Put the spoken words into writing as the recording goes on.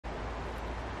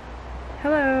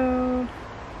Hello.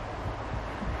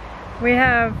 We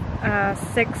have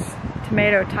 6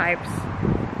 tomato types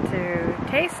to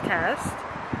taste test,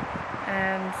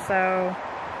 and so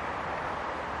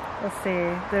let's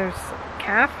see. There's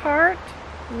calf heart,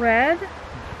 red.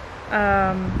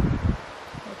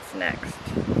 What's next?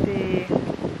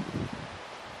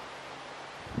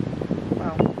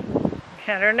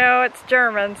 I don't know. It's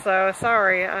German, so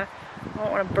sorry. I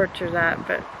don't want to butcher that,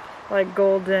 but like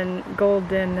Goldene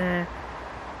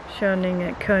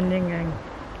Köninge.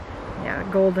 Yeah,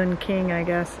 Golden King, I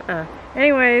guess.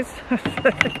 Anyways,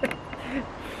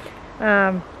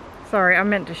 sorry, I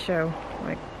meant to show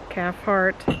like calf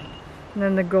heart, and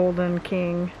then the Golden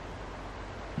King.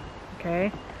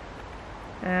 Okay.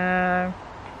 And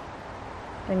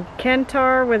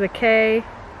Kentaur with a K.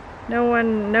 No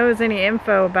one knows any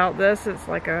info about this. It's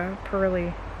like a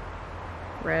pearly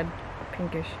red,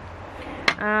 pinkish.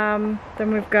 Then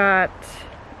we've got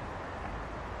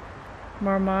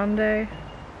Marmande,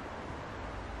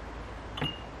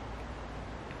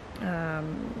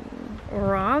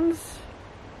 Oranze,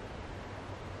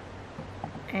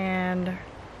 and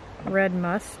red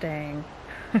Mustang.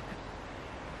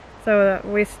 So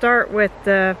we start with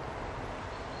the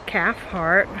calf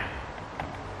heart,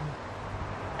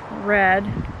 red.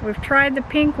 We've tried the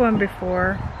pink one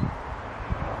before.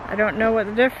 I don't know what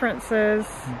the difference is.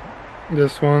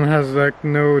 This one has like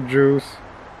no juice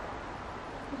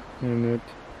in it.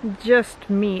 Just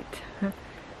meat.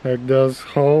 Like there's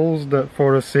holes that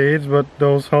for the seeds, but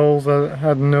those holes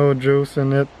had no juice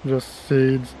in it, just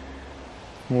seeds.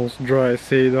 Most dry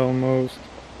seed almost.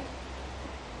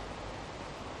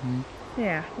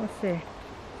 Yeah, let's see.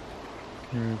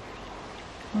 Yeah.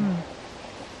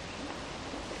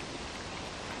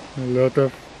 A lot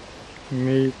of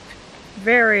meat.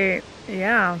 Very,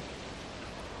 yeah.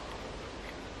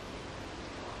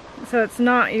 So it's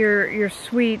not your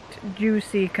sweet,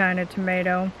 juicy kind of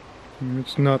tomato.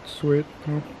 It's not sweet.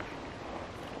 No.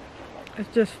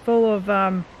 It's just full of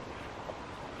a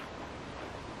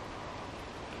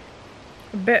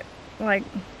bit like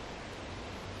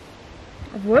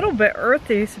a little bit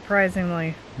earthy,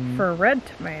 surprisingly, for a red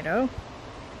tomato.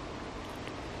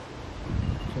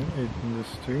 I'm eating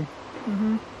this too.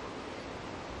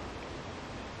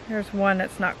 Here's one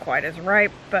that's not quite as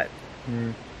ripe, but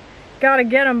gotta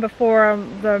get them before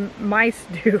the mice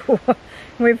do.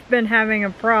 We've been having a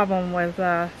problem with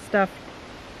stuff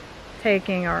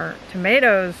taking our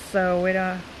tomatoes, so we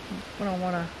don't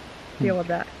want to deal with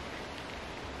that.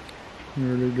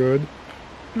 Really good.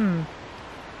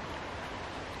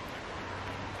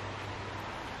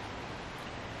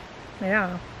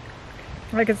 Yeah,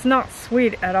 like it's not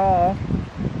sweet at all.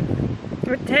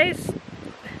 It tastes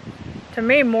to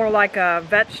me more like a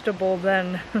vegetable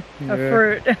than a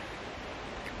fruit.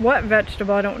 What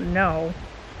vegetable, I don't know.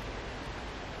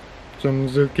 Some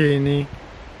zucchini.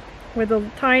 With a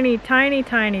tiny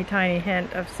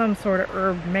hint of some sort of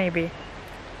herb, maybe.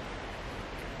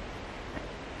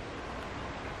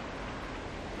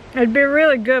 It'd be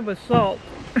really good with salt.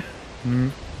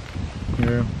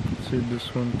 Yeah, see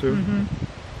this one too.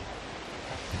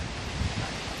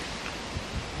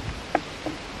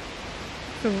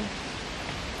 So,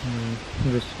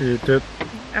 just eat it.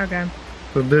 okay.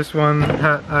 So this one,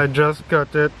 I just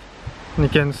cut it. You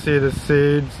can see the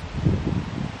seeds.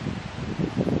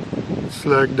 It's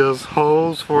like there's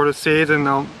holes for the seeds,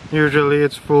 and usually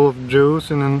it's full of juice,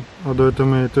 and then other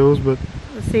tomatoes, but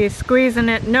Let's see, squeezing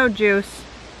it, no juice.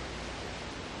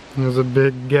 there's a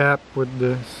big gap with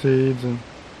the seeds, and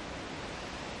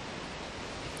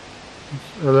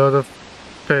a lot of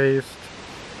paste.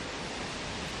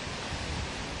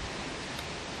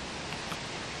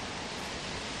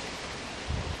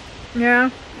 Yeah,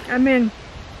 I mean,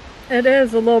 it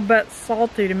is a little bit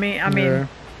salty to me. I mean,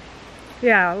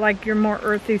 yeah, like your more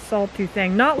earthy, salty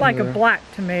thing. Not like a black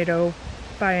tomato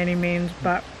by any means,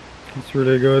 but It's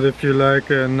really good if you like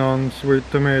a non-sweet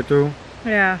tomato.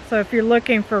 yeah, so if you're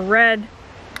looking for red,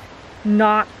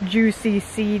 not juicy,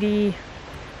 seedy,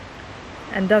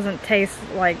 and doesn't taste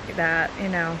like that, you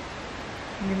know,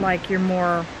 you like your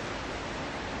more,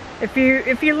 if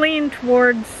you lean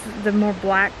towards the more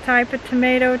black type of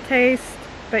tomato taste,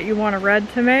 but you want a red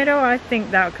tomato, I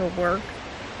think that could work.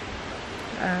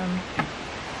 A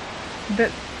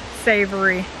bit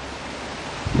savory.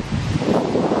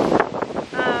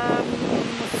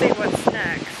 Let's see what's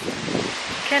next.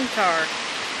 Kentaur.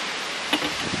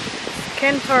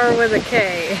 Kentaur with a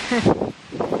K.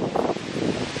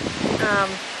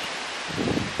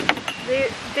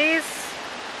 These,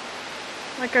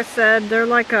 like I said, they're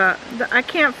like I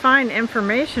can't find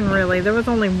information really. There was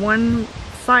only one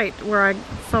site where I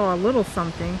saw a little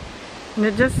something. And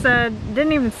it just said,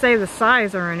 didn't even say the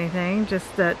size or anything,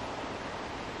 just that,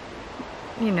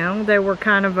 you know, they were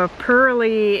kind of a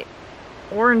pearly,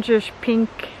 orangish, pink,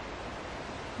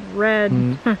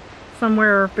 red,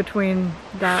 somewhere between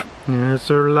that. Yeah, it's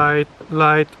a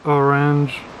light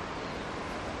orange.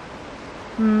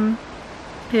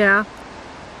 Yeah.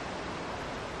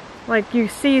 Like you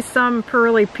see some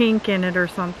pearly pink in it or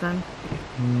something.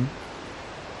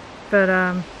 But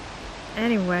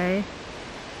anyway.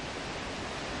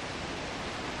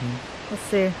 Let's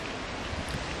see.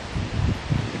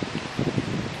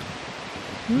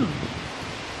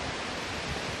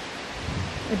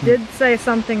 It did say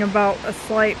something about a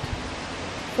slight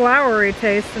flowery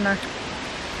taste, and I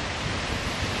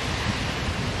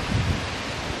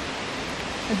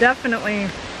definitely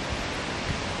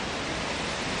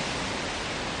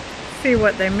see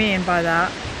what they mean by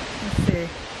that. Let's see.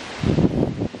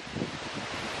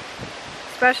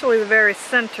 Especially the very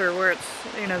center where it's,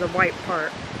 you know, the white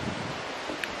part.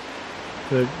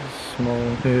 Big,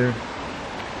 small here.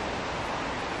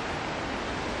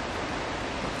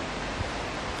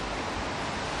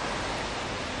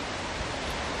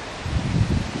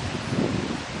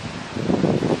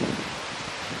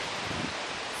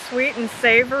 Sweet and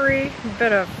savory, a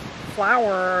bit of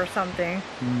flour or something.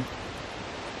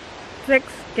 Thick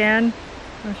skin,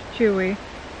 it's chewy.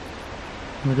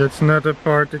 It's not a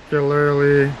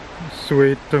particularly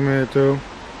sweet tomato.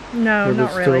 No,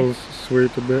 not really. It's still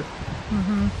sweet a bit.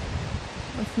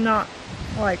 It's not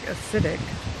like acidic.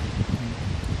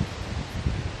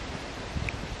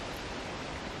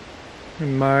 A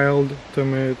mild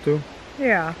tomato.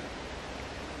 Yeah.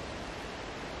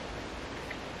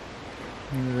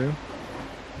 Yeah.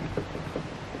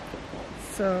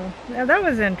 So, yeah, that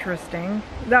was interesting.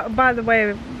 That, by the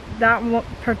way, that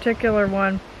particular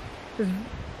one is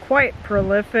quite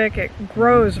prolific. It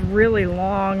grows really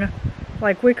long.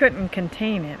 Like, we couldn't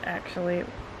contain it, actually.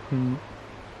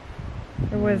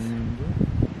 It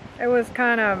was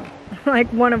kind of like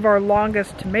one of our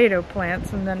longest tomato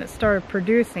plants, and then it started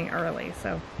producing early,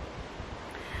 so.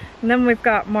 And then we've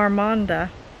got Marmande.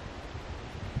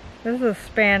 This is a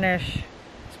Spanish,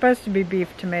 supposed to be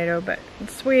beef tomato, but in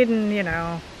Sweden, you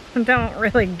know, don't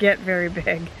really get very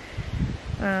big.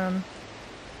 I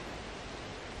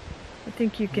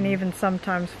think you can even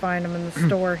sometimes find them in the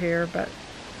store here, but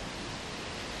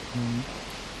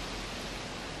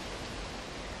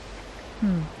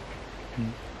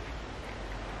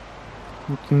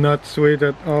It's not sweet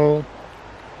at all.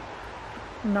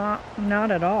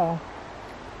 not at all.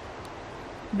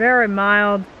 Very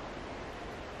mild.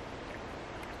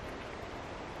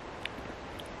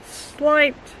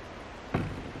 Slight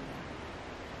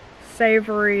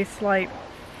savory, slight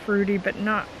fruity, but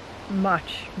not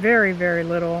much. Very, very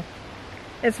little.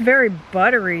 It's very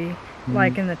buttery,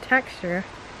 like in the texture.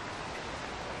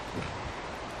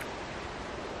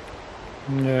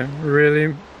 Yeah,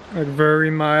 really, like very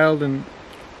mild and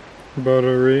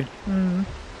buttery.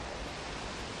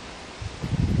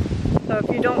 So if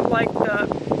you don't like the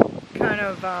kind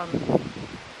of,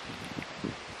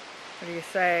 what do you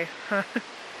say?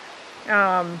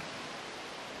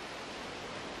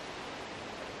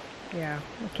 Yeah,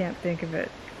 I can't think of it.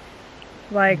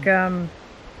 Like,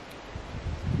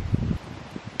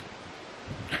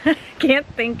 can't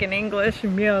think in English.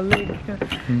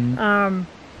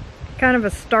 Kind of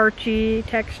a starchy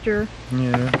texture.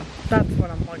 Yeah. That's what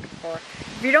I'm looking for.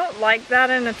 If you don't like that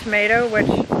in a tomato, which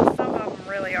some of them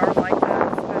really are like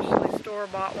that, especially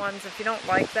store-bought ones, if you don't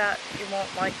like that, you won't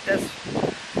like this.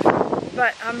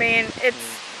 But I mean,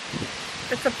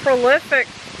 it's a prolific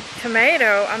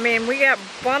tomato. I mean, we got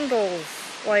bundles,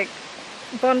 like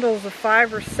bundles of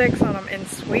 5 or 6 on them in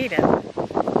Sweden.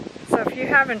 So if you're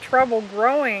having trouble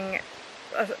growing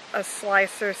a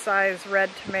slicer size red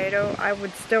tomato, I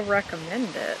would still recommend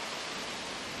it.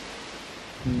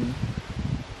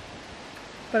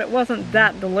 But it wasn't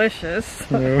that delicious.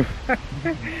 No.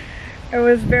 It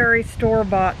was very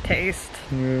store-bought taste.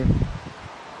 Yeah.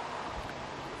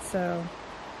 So,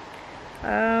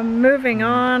 moving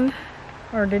on,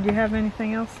 or did you have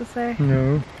anything else to say?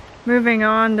 No. Moving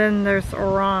on, then there's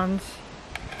Oranze.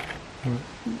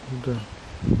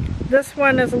 This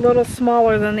one is a little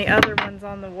smaller than the other ones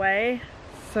on the way,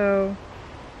 so,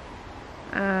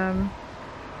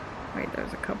 wait,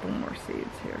 there's a couple more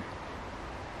seeds here.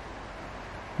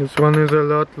 This one is a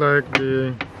lot like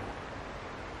the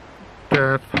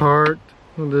calf heart.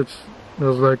 There's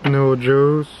like no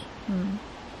juice.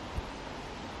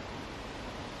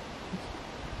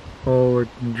 All like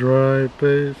dry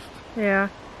paste. Yeah,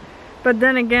 but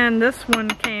then again, this one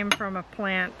came from a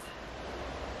plant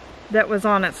that was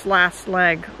on its last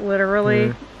leg, literally.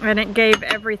 Yeah. And it gave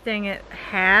everything it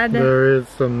had. There is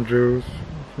some juice.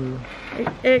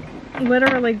 It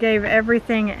literally gave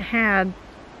everything it had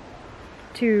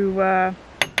to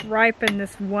ripen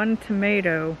this one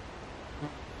tomato.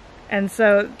 And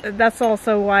so that's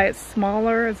also why it's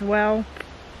smaller as well.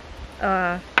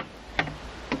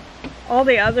 All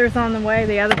the others on the way,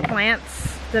 the other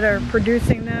plants that are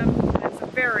producing them, it's a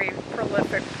very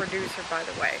prolific producer, by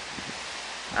the way.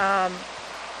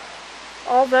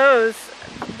 All those,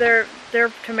 their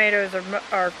tomatoes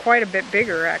are quite a bit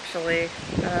bigger, actually,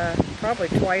 probably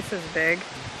twice as big.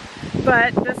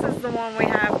 But this is the one we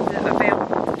have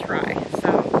available to try. So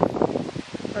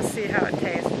let's see how it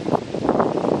tastes.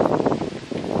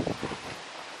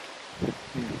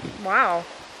 Wow,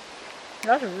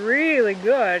 that's really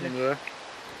good. Yeah.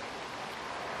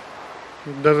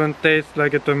 It doesn't taste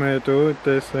like a tomato. It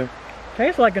tastes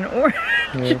Tastes like an orange.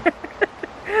 Yeah.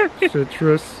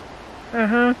 Citrus.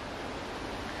 Uh-huh.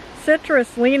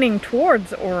 Citrus leaning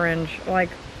towards orange. Like,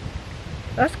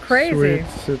 that's crazy.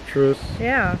 Sweet citrus.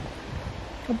 Yeah.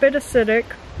 A bit acidic.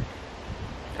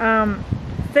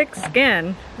 Thick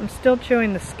skin. I'm still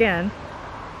chewing the skin.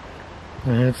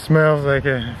 And it smells like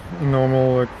a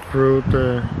normal like fruit,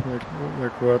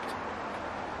 like what?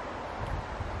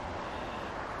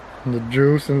 And the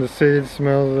juice and the seeds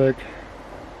smells like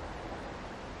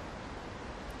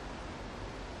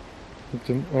it's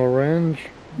an orange.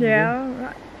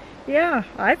 Yeah. Yeah,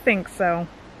 I think so.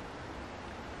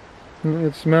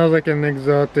 It smells like an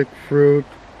exotic fruit.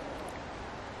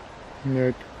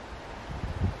 Like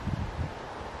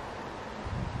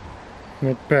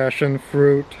passion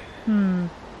fruit.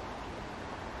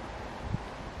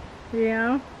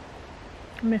 Yeah.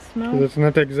 Let me smell. It's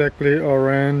not exactly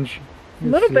orange. A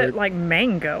little bit like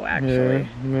mango, actually.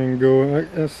 Yeah,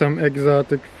 mango, some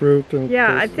exotic fruit. And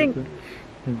Yeah, I think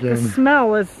the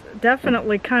smell is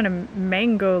definitely kind of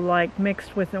mango-like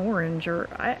mixed with orange, or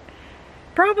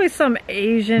probably some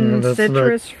Asian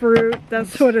citrus fruit.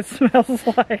 That's what it smells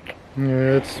like.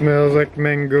 Yeah, it smells like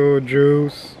mango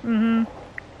juice.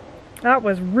 That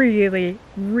was really,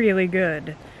 really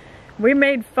good. We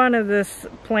made fun of this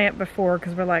plant before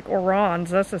because we're like,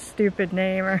 Oranze, that's a stupid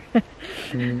name.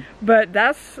 But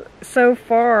that's so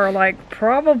far like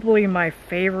probably my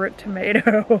favorite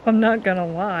tomato. I'm not gonna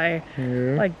lie.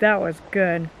 Yeah. Like, that was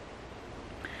good.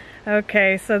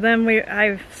 Okay, so then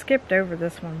I skipped over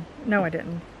this one. No, I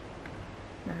didn't.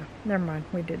 No, never mind.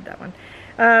 We did that one.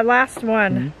 Last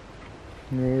one.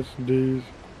 No, it's these.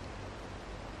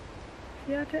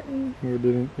 Yeah, I didn't. We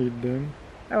didn't eat them.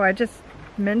 Oh, I just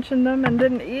mentioned them and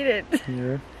didn't eat it.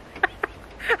 Yeah.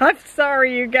 I'm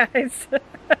sorry, you guys.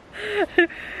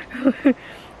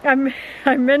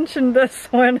 I mentioned this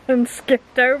one and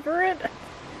skipped over it.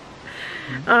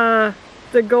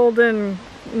 The golden...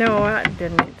 No, I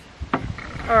didn't.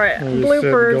 Alright,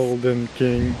 bloopers. Goldene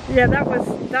King. Yeah, that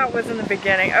was in the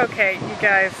beginning. Okay, you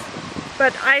guys.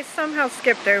 But I somehow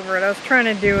skipped over it. I was trying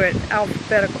to do it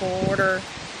alphabetical order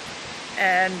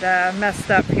and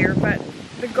messed up here. But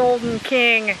the Golden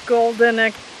King,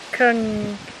 Goldene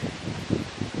Köninge.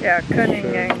 Yeah,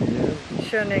 Köninge.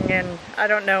 Köningen. I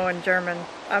don't know in German.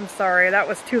 I'm sorry, that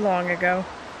was too long ago.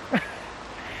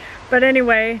 But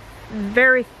anyway,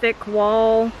 very thick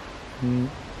wall.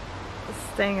 This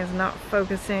thing is not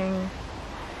focusing.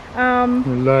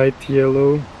 Light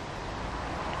yellow.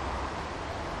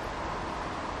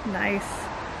 Nice.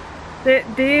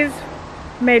 These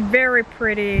made very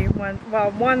pretty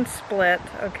one split,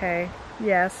 okay,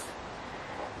 yes.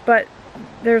 But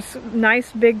there's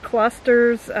nice big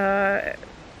clusters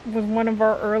with one of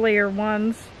our earlier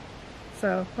ones.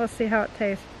 So let's see how it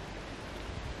tastes.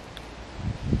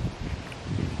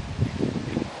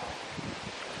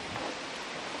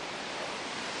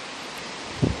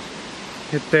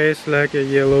 It tastes like a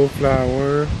yellow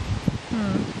flower.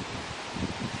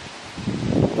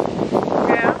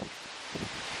 Yeah.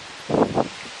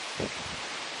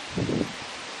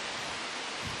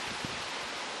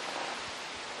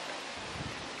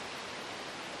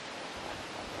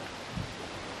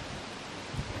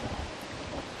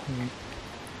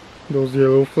 Those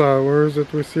yellow flowers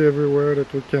that we see everywhere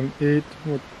that we can eat,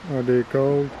 what are they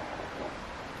called?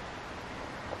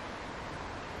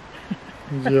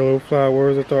 These yellow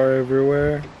flowers that are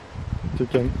everywhere that you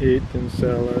can eat in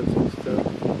salads and stuff.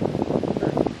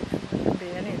 That could be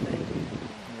anything.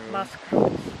 Yeah.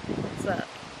 Mushrooms. What's that?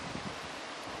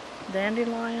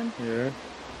 Dandelion? Yeah.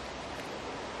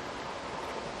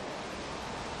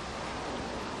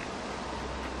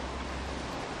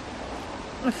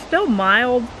 It's still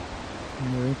mild.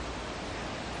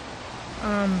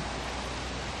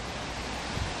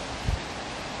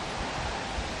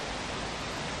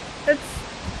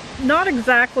 It's not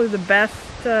exactly the best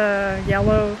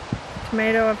yellow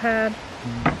tomato I've had.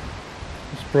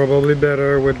 It's probably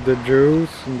better with the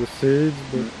juice and the seeds,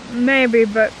 but maybe,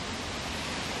 but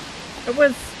it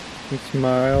was. it's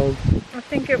mild. I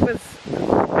think it was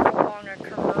along a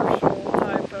commercial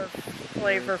type of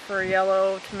flavor for a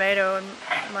yellow tomato, in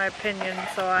my opinion.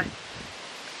 So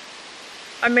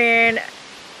I mean,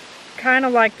 kind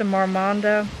of like the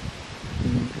Marmande.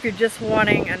 If you're just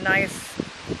wanting a nice,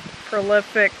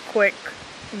 prolific, quick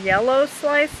yellow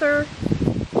slicer,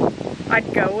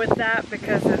 I'd go with that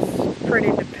because it's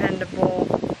pretty dependable.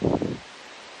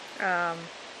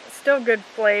 Still good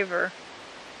flavor,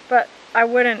 but I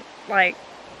wouldn't like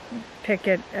pick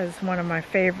it as one of my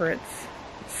favorites.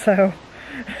 So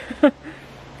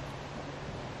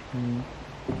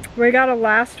we got a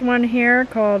last one here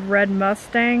called Red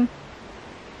Mustang.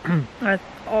 I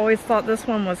always thought this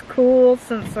one was cool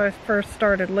since I first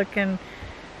started looking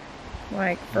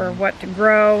like for what to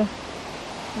grow.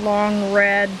 Long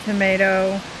red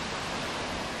tomato.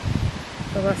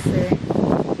 So let's see.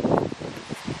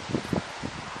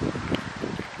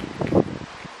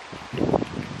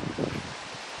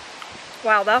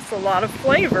 Wow, that's a lot of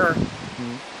flavor. I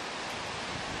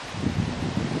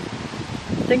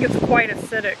think it's quite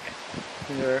acidic.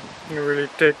 Yeah, a really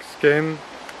thick skin.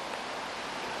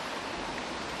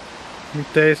 It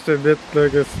tastes a bit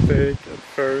like a steak at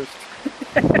first.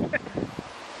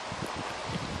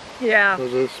 Yeah.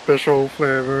 There's a special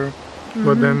flavor,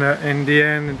 but then in the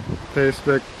end it tastes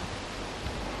like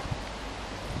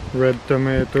red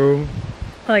tomato.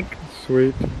 Like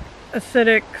Sweet.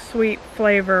 acidic, sweet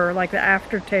flavor, like the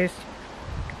aftertaste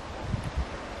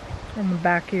on the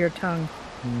back of your tongue.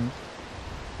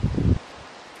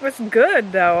 It's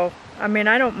good though. I mean,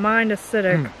 I don't mind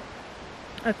acidic.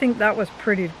 I think that was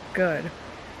pretty good.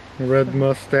 Red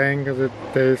Mustang, because it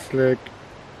tastes like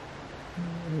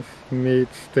meat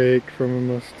steak from a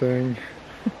Mustang.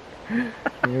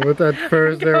 But at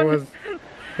first there was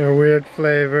a weird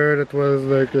flavor that was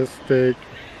like a steak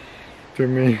to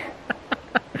me.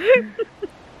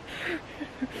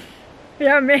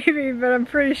 Yeah, maybe, but I'm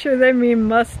pretty sure they mean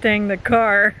Mustang the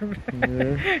car.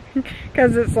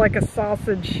 Because it's like a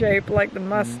sausage shape like the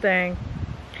Mustang.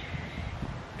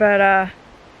 But,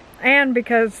 and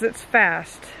because it's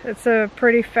fast. It's a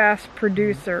pretty fast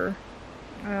producer,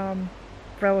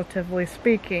 relatively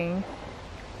speaking,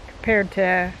 compared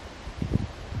to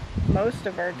most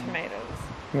of our tomatoes.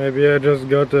 Maybe I just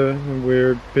got a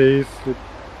weird piece.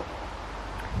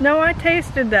 No, I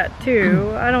tasted that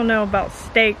too. I don't know about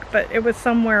steak, but it was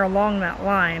somewhere along that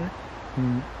line.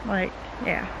 Like,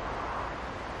 yeah.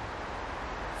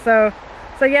 So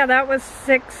yeah, that was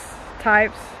 6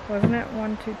 types, wasn't it?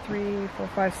 1, 2, 3, 4,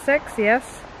 5, 6,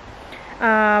 yes.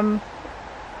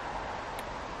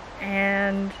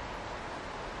 And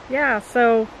yeah,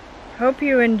 so hope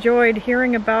you enjoyed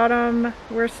hearing about them.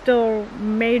 We're still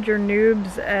major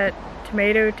noobs at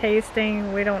tomato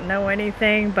tasting. We don't know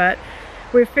anything, but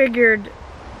we figured,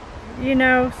 you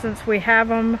know, since we have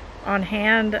them on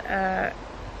hand and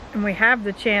we have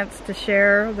the chance to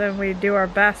share, then we do our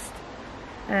best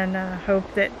and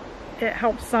hope that it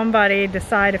helps somebody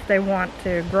decide if they want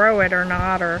to grow it or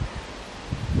not, or,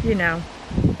 you know,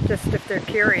 just if they're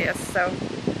curious. So,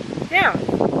 yeah.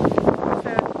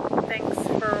 So, thanks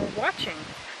for watching.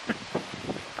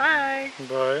 Bye.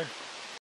 Bye.